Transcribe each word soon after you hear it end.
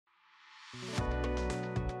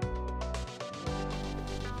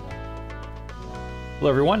Hello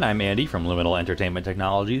everyone, I'm Andy from Liminal Entertainment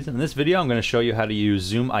Technologies, and in this video I'm going to show you how to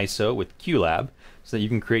use ZoomISO with Qlab so that you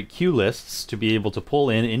can create queue lists to be able to pull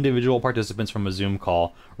in individual participants from a Zoom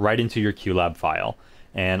call right into your Qlab file.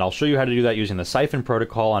 And I'll show you how to do that using the Siphon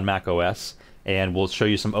protocol on macOS, and we'll show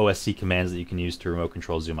you some OSC commands that you can use to remote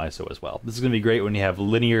control ZoomISO as well. This is going to be great when you have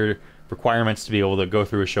linear requirements to be able to go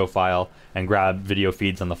through a show file and grab video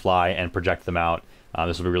feeds on the fly and project them out.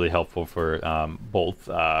 This will be really helpful for both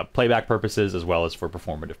playback purposes as well as for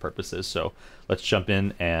performative purposes. So let's jump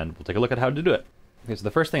in and we'll take a look at how to do it. Okay, so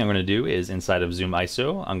the first thing I'm going to do is inside of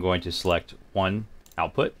ZoomISO, I'm going to select one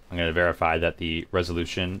output. I'm going to verify that the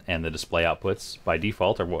resolution and the display outputs by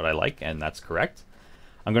default are what I like, and that's correct.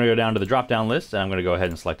 I'm going to go down to the drop-down list, and I'm going to go ahead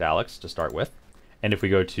and select Alex to start with. And if we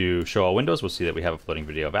go to Show All Windows, we'll see that we have a floating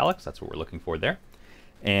video of Alex. That's what we're looking for there.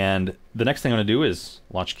 And the next thing I'm going to do is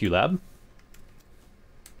launch Qlab.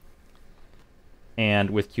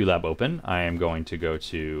 And with Qlab open, I am going to go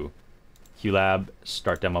to Qlab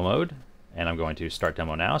Start Demo Mode, and I'm going to Start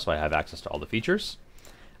Demo Now so I have access to all the features.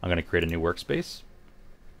 I'm going to create a new workspace.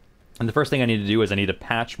 And the first thing I need to do is I need to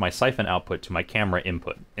patch my Siphon output to my camera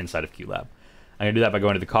input inside of Qlab. I'm going to do that by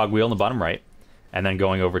going to the cogwheel in the bottom right, and then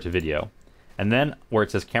going over to Video. And then where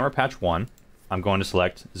it says Camera Patch 1, I'm going to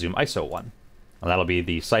select ZoomISO 1. And that'll be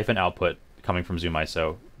the Siphon output coming from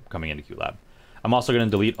ZoomISO coming into Qlab. I'm also going to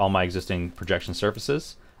delete all my existing projection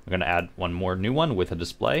surfaces. I'm going to add one more new one with a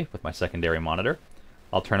display with my secondary monitor.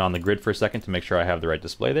 I'll turn on the grid for a second to make sure I have the right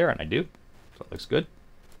display there, and I do. So it looks good.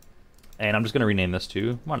 And I'm just going to rename this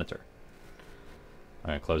to Monitor. I'm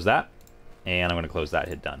going to close that, and I'm going to close that,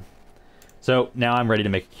 hit Done. So now I'm ready to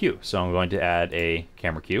make a queue. So I'm going to add a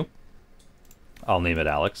camera queue. I'll name it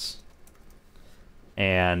Alex.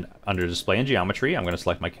 And under Display and Geometry, I'm going to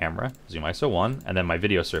select my camera, ZoomISO 1, and then my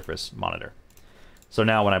video surface, Monitor. So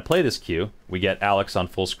now when I play this queue, we get Alex on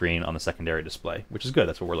full screen on the secondary display, which is good.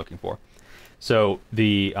 That's what we're looking for. So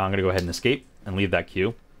I'm going to go ahead and escape and leave that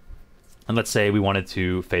queue. And let's say we wanted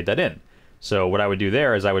to fade that in. So what I would do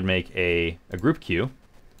there is I would make a group queue.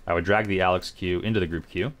 I would drag the Alex queue into the group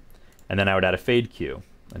queue, and then I would add a fade queue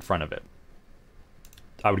in front of it.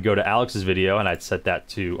 I would go to Alex's video and I'd set that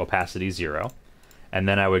to opacity 0. And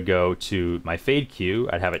then I would go to my fade queue.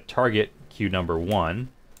 I'd have it target queue number 1.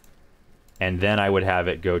 And then I would have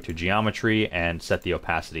it go to geometry and set the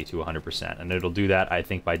opacity to 100%. And it'll do that, I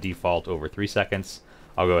think, by default over 3 seconds.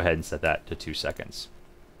 I'll go ahead and set that to 2 seconds.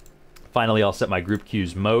 Finally, I'll set my group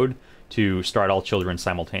queues mode to start all children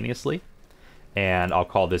simultaneously. And I'll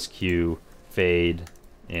call this queue fade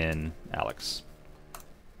in Alex.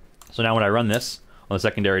 So now when I run this on the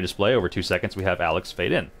secondary display over 2 seconds, we have Alex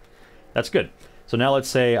fade in. That's good. So now let's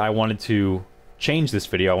say I wanted to change this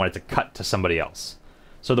video. I wanted to cut to somebody else.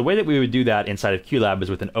 So the way that we would do that inside of Qlab is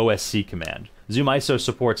with an OSC command. ZoomISO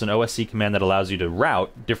supports an OSC command that allows you to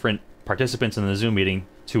route different participants in the Zoom meeting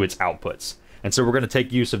to its outputs. And so we're going to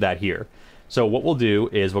take use of that here. So what we'll do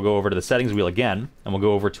is we'll go over to the settings wheel again, and we'll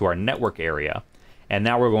go over to our network area. And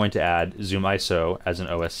now we're going to add ZoomISO as an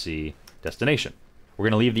OSC destination. We're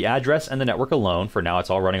going to leave the address and the network alone. For now,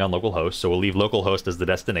 it's all running on localhost, so we'll leave localhost as the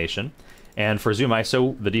destination. And for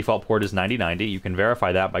ZoomISO, the default port is 9090. You can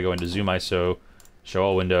verify that by going to ZoomISO, Show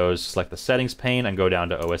All Windows, select the Settings pane, and go down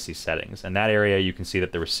to OSC Settings. In that area, you can see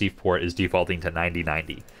that the receive port is defaulting to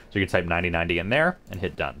 9090. So you can type 9090 in there and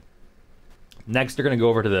hit Done. Next, you're going to go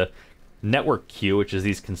over to the network queue, which is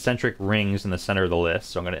these concentric rings in the center of the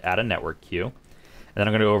list. So I'm going to add a network queue. And then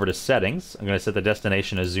I'm going to go over to Settings. I'm going to set the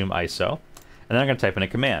destination as ZoomISO. And then I'm going to type in a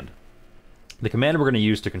command. The command we're going to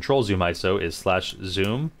use to control ZoomISO is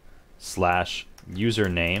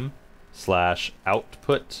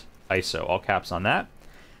 /zoom/username/output ISO, all caps on that.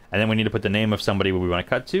 And then we need to put the name of somebody we want to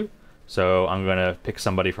cut to. So I'm going to pick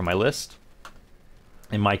somebody from my list.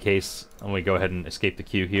 In my case, let me go ahead and escape the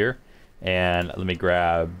queue here. And let me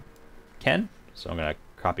grab Ken. So I'm going to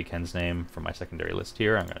copy Ken's name from my secondary list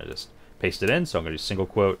here. I'm going to just paste it in. So I'm going to do single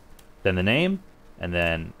quote, then the name, and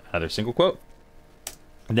then another single quote.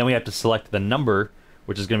 And then we have to select the number,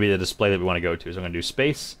 which is going to be the display that we want to go to. So I'm going to do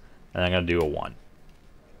space, and I'm going to do a 1.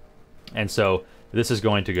 And so this is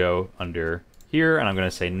going to go under here, and I'm going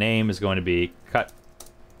to say name is going to be cut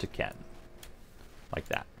to Ken, like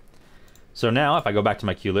that. So now if I go back to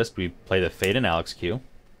my queue list, we play the fade in Alex queue,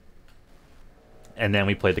 and then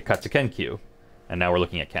we play the cut to Ken queue, and now we're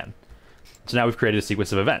looking at Ken. So now we've created a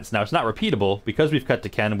sequence of events. Now it's not repeatable because we've cut to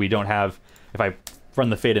Ken. We don't have, if I run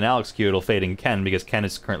the fade in Alex queue, it'll fade in Ken because Ken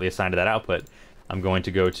is currently assigned to that output. I'm going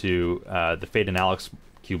to go to the fade in Alex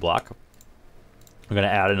queue block. I'm going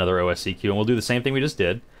to add another OSC queue, and we'll do the same thing we just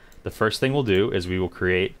did. The first thing we'll do is we will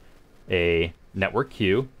create a network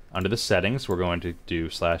queue. Under the settings, we're going to do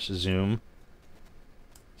 /zoom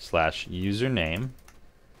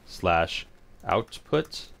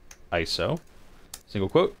 /username/output ISO, single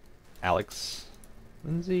quote, Alex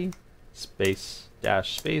Lindsay, space,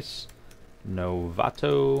 dash, space,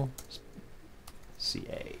 Novato,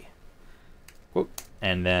 CA, quote,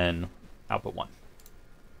 and then output 1.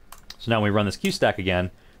 So now when we run this QStack again,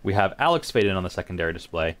 we have Alex faded on the secondary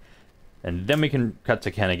display, and then we can cut to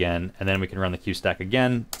Ken again, and then we can run the QStack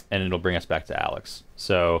again, and it'll bring us back to Alex.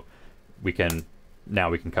 So now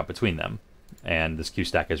we can cut between them, and this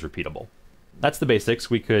QStack is repeatable. That's the basics.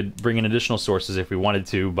 We could bring in additional sources if we wanted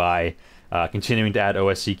to by continuing to add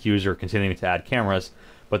OSC queues or continuing to add cameras.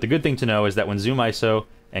 But the good thing to know is that when ZoomISO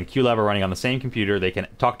and Qlab are running on the same computer, they can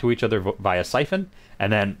talk to each other via Siphon,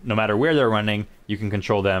 and then no matter where they're running, you can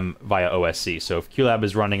control them via OSC. So if Qlab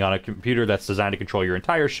is running on a computer that's designed to control your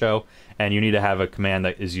entire show, and you need to have a command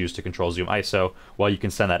that is used to control ZoomISO, well, you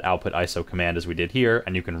can send that output ISO command as we did here,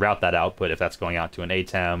 and you can route that output if that's going out to an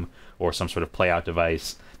ATEM or some sort of playout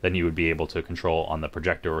device. Then you would be able to control on the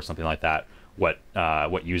projector or something like that what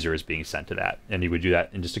user is being sent to that, and you would do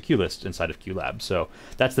that in just a queue list inside of Qlab. So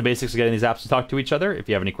that's the basics of getting these apps to talk to each other. If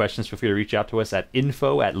you have any questions, feel free to reach out to us at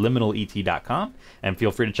info@liminalet.com, and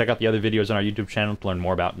feel free to check out the other videos on our YouTube channel to learn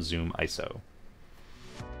more about ZoomISO.